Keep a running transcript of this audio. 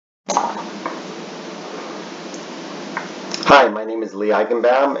Hi, my name is Lee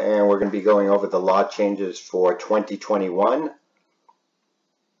Eigenbaum, and we're going to be going over the law changes for 2021. A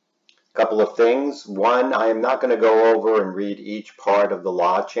couple of things. One, I am not going to go over and read each part of the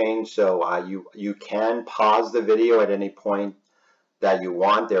law change, so you can pause the video at any point that you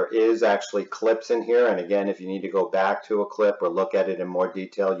want. There is actually clips in here, and again, if you need to go back to a clip or look at it in more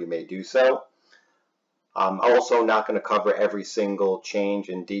detail, you may do so. I'm also not going to cover every single change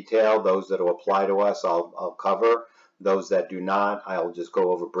in detail. Those that will apply to us, I'll cover. Those that do not, I'll just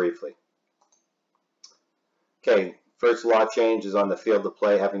go over briefly. Okay, first law change is on the field of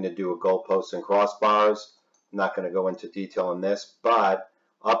play having to do with goalposts and crossbars. I'm not going to go into detail on this, but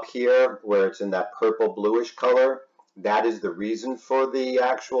up here where it's in that purple bluish color, that is the reason for the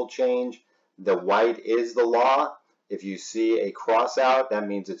actual change. The white is the law. If you see a cross out, that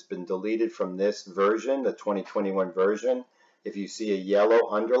means it's been deleted from this version, the 2021 version. If you see a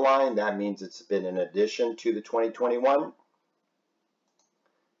yellow underline, that means it's been an addition to the 2021.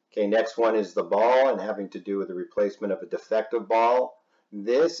 Okay, next one is the ball and having to do with the replacement of a defective ball.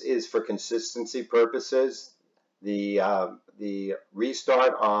 This is for consistency purposes. The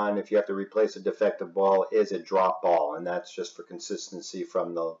restart on if you have to replace a defective ball is a drop ball, and that's just for consistency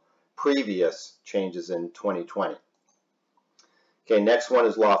from the previous changes in 2020. Okay, next one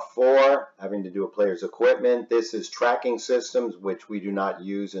is Law 4, having to do with players' equipment. This is tracking systems, which we do not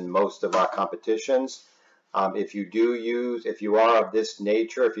use in most of our competitions. If you are of this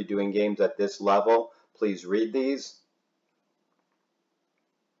nature, if you're doing games at this level, please read these.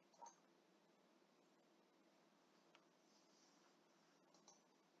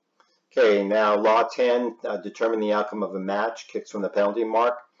 Okay, now Law 10, determine the outcome of a match, kicks from the penalty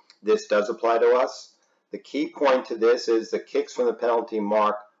mark. This does apply to us. The key point to this is the kicks from the penalty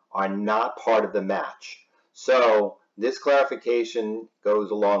mark are not part of the match. So this clarification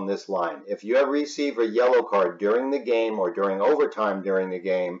goes along this line. If you have received a yellow card during the game or during overtime during the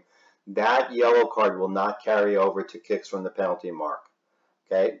game, that yellow card will not carry over to kicks from the penalty mark.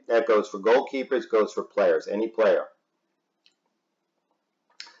 Okay, that goes for goalkeepers, goes for players, any player.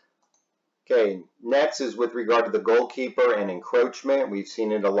 Okay, next is with regard to the goalkeeper and encroachment. We've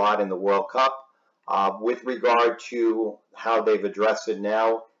seen it a lot in the World Cup. With regard to how they've addressed it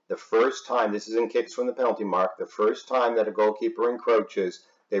now, the first time, this is in kicks from the penalty mark, the first time that a goalkeeper encroaches,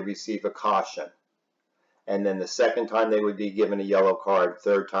 they receive a caution. And then the second time they would be given a yellow card,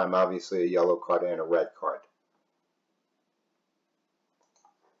 third time obviously a yellow card and a red card.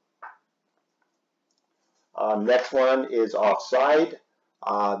 Next one is offside.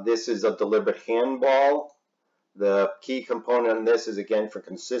 This is a deliberate handball. The key component on this is again for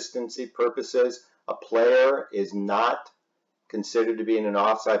consistency purposes. A player is not considered to be in an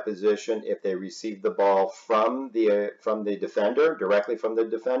offside position if they receive the ball from the defender, directly from the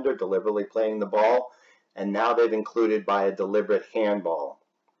defender, deliberately playing the ball, and now they've included by a deliberate handball.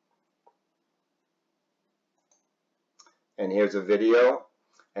 And here's a video,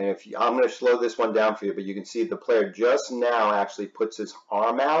 and I'm going to slow this one down for you, but you can see the player just now actually puts his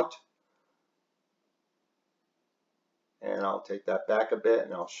arm out, and I'll take that back a bit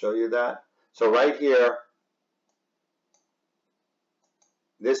and I'll show you that. So right here,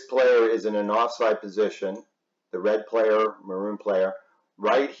 this player is in an offside position, the red player, maroon player.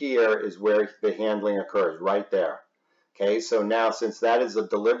 Right here is where the handling occurs, right there. Okay, so now since that is a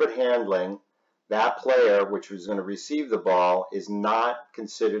deliberate handling, that player, which was going to receive the ball, is not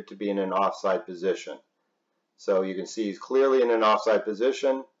considered to be in an offside position. So you can see he's clearly in an offside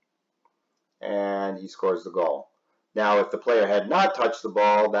position, and he scores the goal. Now, if the player had not touched the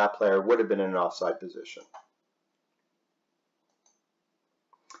ball, that player would have been in an offside position.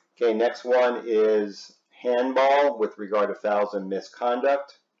 Okay, next one is handball with regard to fouls and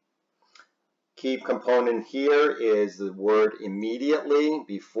misconduct. Key component here is the word immediately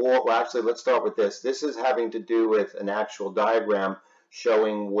before, well actually let's start with this. This is having to do with an actual diagram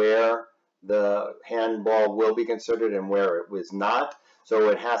showing where the handball will be considered and where it was not. So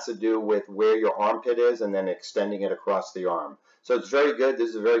it has to do with where your armpit is and then extending it across the arm. So it's very good. This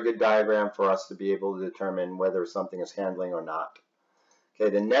is a very good diagram for us to be able to determine whether something is handling or not.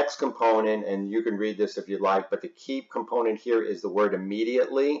 Okay, the next component, and you can read this if you'd like, but the key component here is the word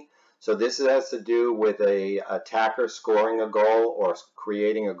immediately. So this has to do with an attacker scoring a goal or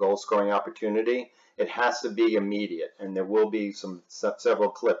creating a goal scoring opportunity. It has to be immediate, and there will be several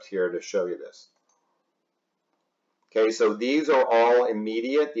clips here to show you this. Okay, so these are all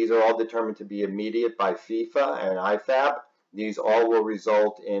immediate. These are all determined to be immediate by FIFA and IFAB. These all will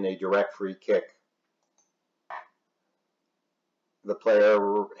result in a direct free kick. The player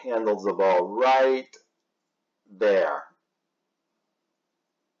handles the ball right there.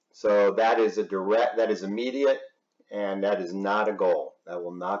 So that is immediate, and that is not a goal. That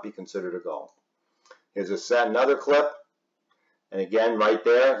will not be considered a goal. Here's another clip, and again, right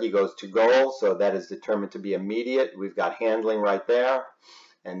there, he goes to goal, so that is determined to be immediate. We've got handling right there,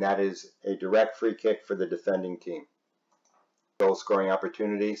 and that is a direct free kick for the defending team. Goal scoring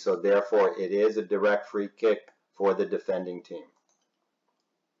opportunity, so therefore it is a direct free kick for the defending team.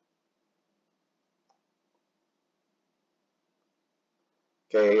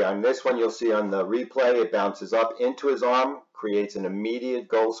 Okay, on this one you'll see on the replay, it bounces up into his arm, creates an immediate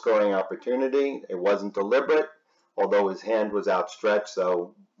goal scoring opportunity. It wasn't deliberate, although his hand was outstretched,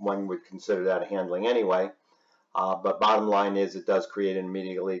 so one would consider that a handling anyway. But bottom line is it does create an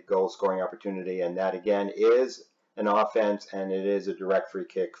immediately goal scoring opportunity, and that again is an offense, and it is a direct free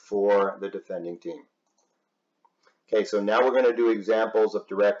kick for the defending team. Okay, so now we're going to do examples of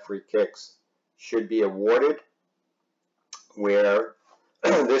direct free kicks should be awarded, where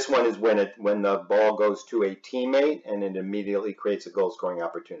this one is when the ball goes to a teammate and it immediately creates a goal scoring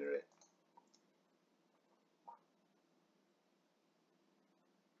opportunity.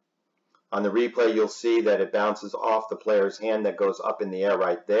 On the replay, you'll see that it bounces off the player's hand that goes up in the air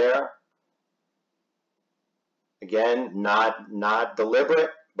right there. Again, not deliberate,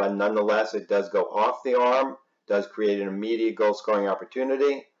 but nonetheless it does go off the arm, does create an immediate goal scoring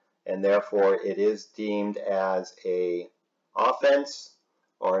opportunity, and therefore it is deemed as an offense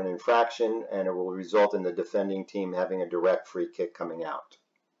or an infraction, and it will result in the defending team having a direct free kick coming out.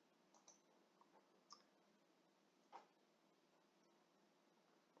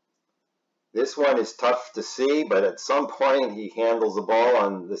 This one is tough to see, but at some point he handles the ball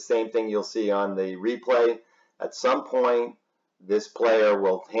on the same thing you'll see on the replay. At some point, this player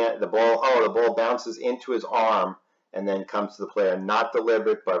will hand the ball bounces into his arm and then comes to the player. Not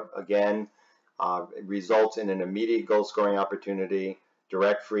deliberate, but again, it results in an immediate goal scoring opportunity,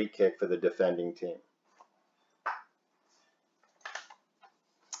 direct free kick for the defending team.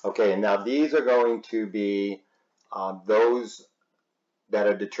 Okay, and now these are going to be those that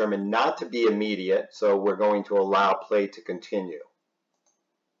are determined not to be immediate, so we're going to allow play to continue.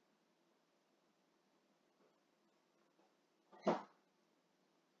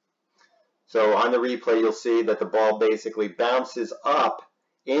 So on the replay, you'll see that the ball basically bounces up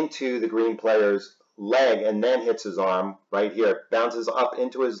into the green player's leg and then hits his arm right here. It bounces up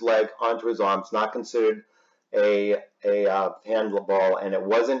into his leg, onto his arm. It's not considered a handball, and it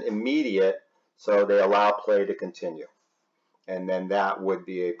wasn't immediate, so they allow play to continue. And then that would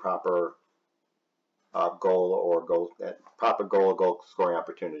be a proper goal scoring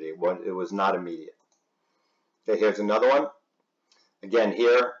opportunity. It was not immediate. Okay, here's another one. Again,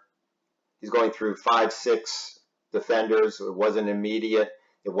 here he's going through 5-6 defenders. It wasn't immediate.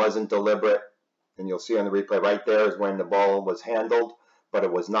 It wasn't deliberate. And you'll see on the replay right there is when the ball was handled, but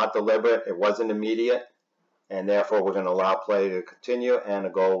it was not deliberate. It wasn't immediate. And therefore, we're going to allow play to continue, and a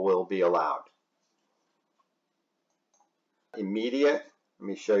goal will be allowed. Immediate. Let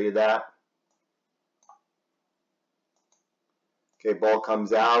me show you that. Okay, ball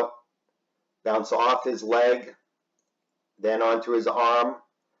comes out, bounce off his leg, then onto his arm.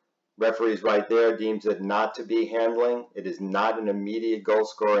 Referee's right there, deems it not to be handling. It is not an immediate goal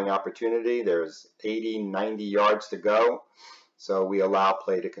scoring opportunity. There's 80, 90 yards to go, so we allow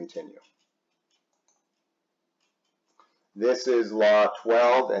play to continue. This is Law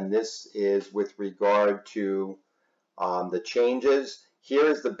 12, and this is with regard to the changes.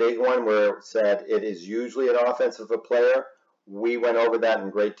 Here's the big one where it said it is usually an offense of a player. We went over that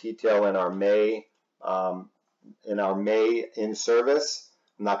in great detail in our May in service.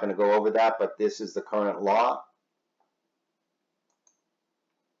 I'm not going to go over that, but this is the current law.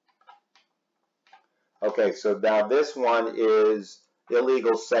 Okay, so now this one is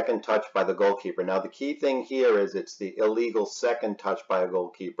illegal second touch by the goalkeeper. Now the key thing here is it's the illegal second touch by a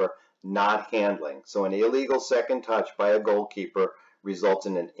goalkeeper, not handling. So an illegal second touch by a goalkeeper results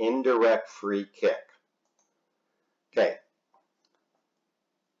in an indirect free kick. Okay.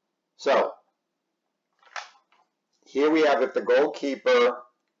 So here we have, if the goalkeeper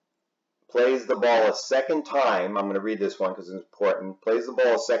plays the ball a second time, I'm going to read this one because it's important, plays the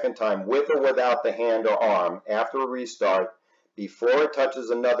ball a second time with or without the hand or arm after a restart before it touches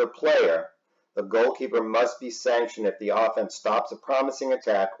another player, the goalkeeper must be sanctioned if the offense stops a promising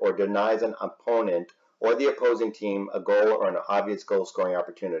attack or denies an opponent or the opposing team a goal or an obvious goal scoring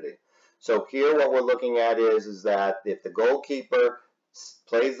opportunity. So here what we're looking at is that if the goalkeeper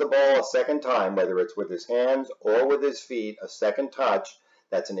plays the ball a second time, whether it's with his hands or with his feet, a second touch,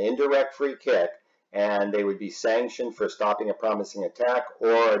 that's an indirect free kick, and they would be sanctioned for stopping a promising attack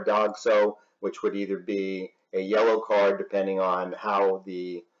or a dogso, which would either be a yellow card depending on how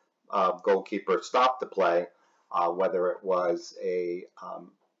the goalkeeper stopped the play, whether it was a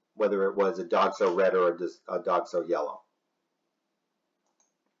dogso red or a dogso yellow.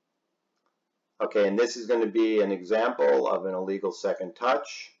 Okay, and this is going to be an example of an illegal second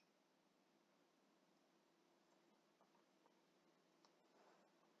touch.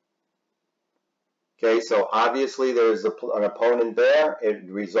 Okay, so obviously there's an opponent there. It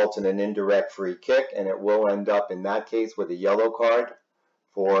results in an indirect free kick, and it will end up in that case with a yellow card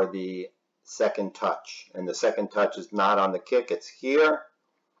for the second touch. And the second touch is not on the kick, it's here.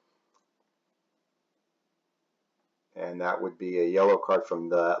 And that would be a yellow card from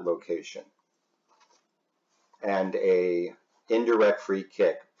that location. And a indirect free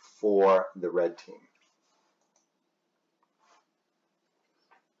kick for the red team.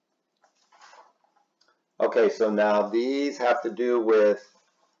 Okay, so now these have to do with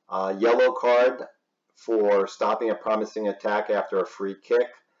yellow card for stopping a promising attack after a free kick.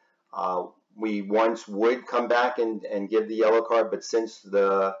 We once would come back and give the yellow card, but since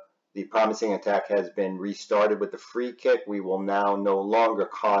the promising attack has been restarted with the free kick, we will now no longer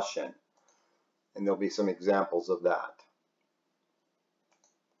caution. And there'll be some examples of that.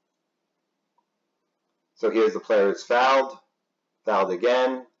 So here's the player who's fouled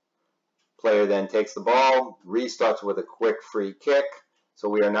again. Player then takes the ball, restarts with a quick free kick. So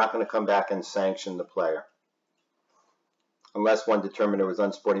we are not going to come back and sanction the player, unless one determined it was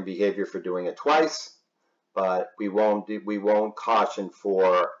unsporting behavior for doing it twice. But we won't caution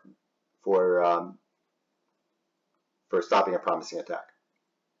for stopping a promising attack.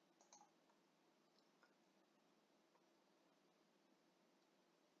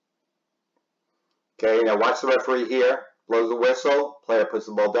 Okay, now watch the referee here. Blows the whistle, player puts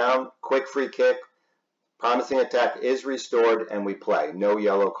the ball down, quick free kick, promising attack is restored, and we play. No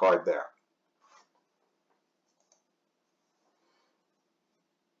yellow card there.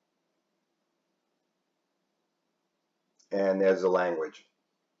 And there's the language.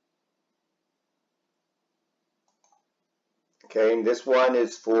 Okay, and this one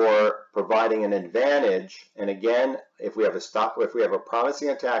is for providing an advantage. And again, if we have a promising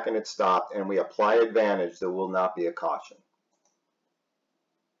attack and it's stopped and we apply advantage, there will not be a caution.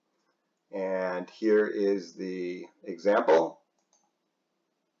 And here is the example.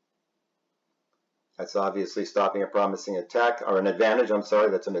 That's obviously stopping a promising attack, or an advantage, I'm sorry,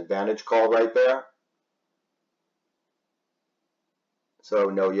 that's an advantage call right there. So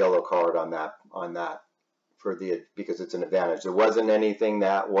no yellow card on that because it's an advantage. There wasn't anything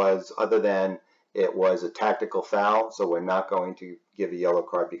that was other than it was a tactical foul, so we're not going to give a yellow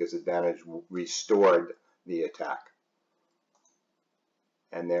card because advantage restored the attack.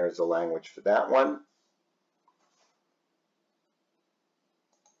 And there's the language for that one.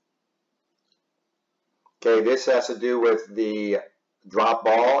 Okay, this has to do with the drop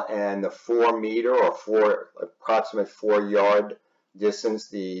ball and the 4 meter or approximate 4 yard distance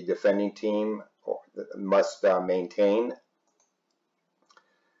the defending team must maintain.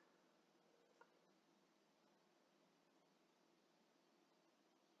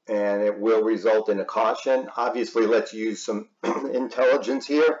 And it will result in a caution. Obviously, let's use some intelligence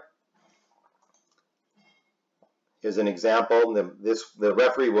here. Here's an example. The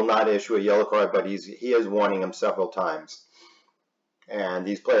referee will not issue a yellow card, but he is warning him several times. And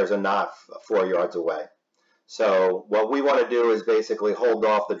these players are not 4 yards away. So what we want to do is basically hold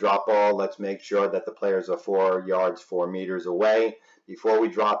off the drop ball. Let's make sure that the players are 4 yards, 4 meters away before we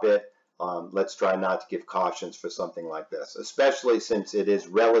drop it. Let's try not to give cautions for something like this, especially since it is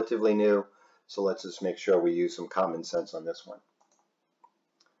relatively new. So let's just make sure we use some common sense on this one.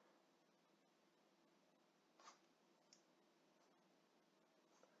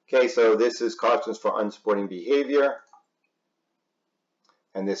 Okay, so this is cautions for unsporting behavior.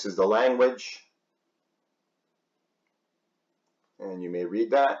 And this is the language. And you may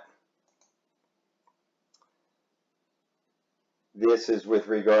read that. This is with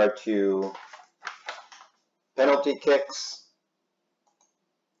regard to penalty kicks.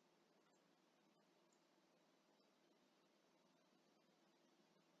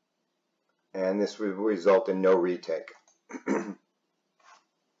 And this will result in no retake.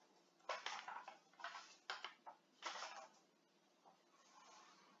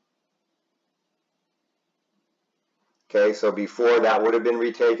 Okay, so before that would have been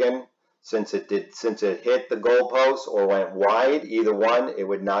retaken. Since it hit the goalpost or went wide, either one, it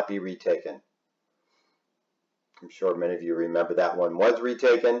would not be retaken. I'm sure many of you remember that one was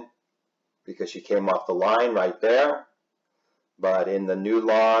retaken because she came off the line right there. But in the new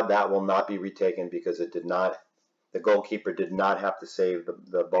law, that will not be retaken because it did not. The goalkeeper did not have to save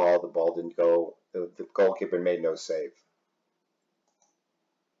the ball. The ball didn't go. The goalkeeper made no save.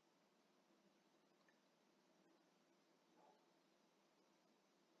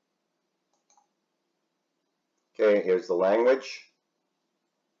 Okay, here's the language.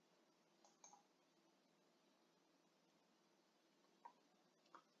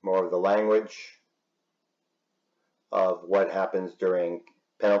 More of the language of what happens during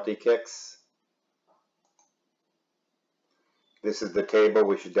penalty kicks. This is the table.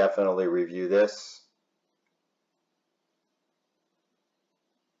 We should definitely review this.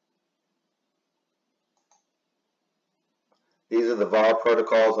 These are the VAR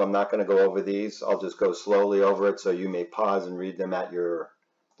protocols. I'm not going to go over these. I'll just go slowly over it so you may pause and read them at your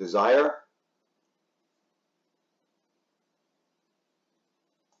desire.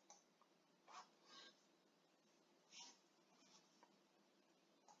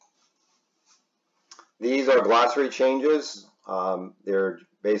 These are glossary changes. They're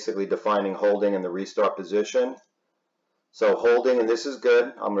basically defining holding in the restart position. So holding, and this is good,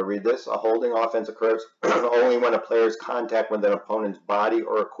 I'm going to read this. A holding offense occurs only when a player's contact with an opponent's body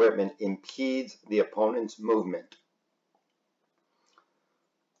or equipment impedes the opponent's movement.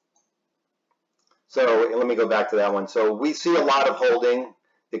 So let me go back to that one. So we see a lot of holding.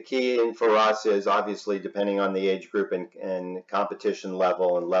 The key for us is obviously depending on the age group and competition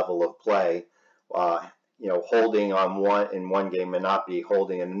level and level of play. Holding in one game may not be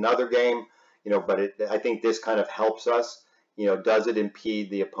holding in another game. But I think this kind of helps us. Does it impede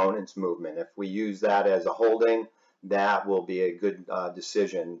the opponent's movement? If we use that as a holding, that will be a good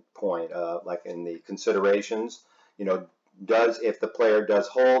decision point. Like in the considerations, if the player does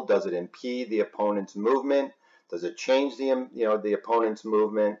hold, does it impede the opponent's movement? Does it change the opponent's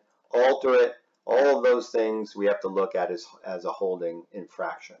movement? Alter it? All of those things we have to look at as a holding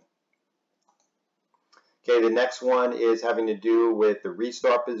infraction. Okay, the next one is having to do with the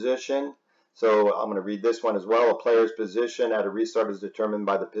restart position. So I'm going to read this one as well. A player's position at a restart is determined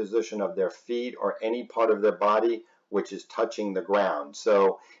by the position of their feet or any part of their body which is touching the ground.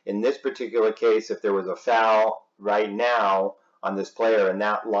 So in this particular case, if there was a foul right now on this player and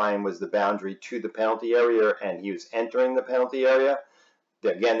that line was the boundary to the penalty area and he was entering the penalty area,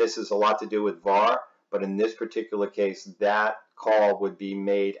 again, this is a lot to do with VAR, but in this particular case, that call would be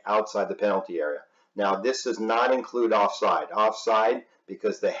made outside the penalty area. Now, this does not include offside. Offside,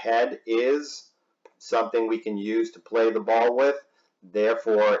 because the head is something we can use to play the ball with.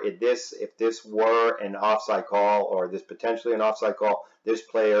 Therefore, if this were an offside call, or this potentially an offside call, this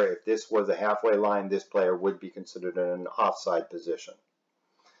player, if this was a halfway line, this player would be considered in an offside position.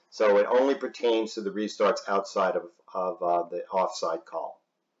 So it only pertains to the restarts outside of the offside call.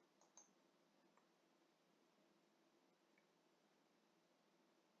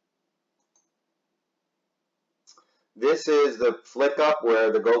 This is the flick up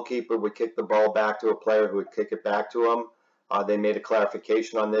where the goalkeeper would kick the ball back to a player who would kick it back to him. They made a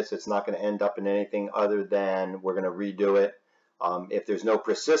clarification on this. It's not going to end up in anything other than we're going to redo it. If there's no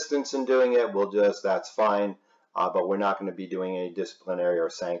persistence in doing it, that's fine. But we're not going to be doing any disciplinary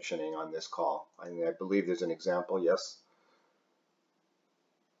or sanctioning on this call. I believe there's an example, yes.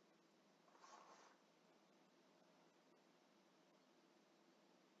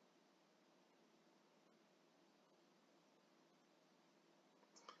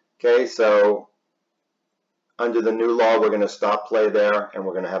 Okay, so under the new law, we're going to stop play there, and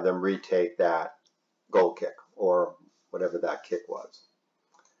we're going to have them retake that goal kick, or whatever that kick was.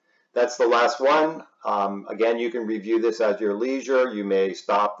 That's the last one. Again, you can review this at your leisure. You may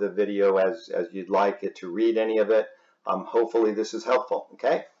stop the video as you'd like it to read any of it. Hopefully this is helpful,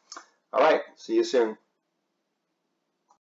 okay? All right, see you soon.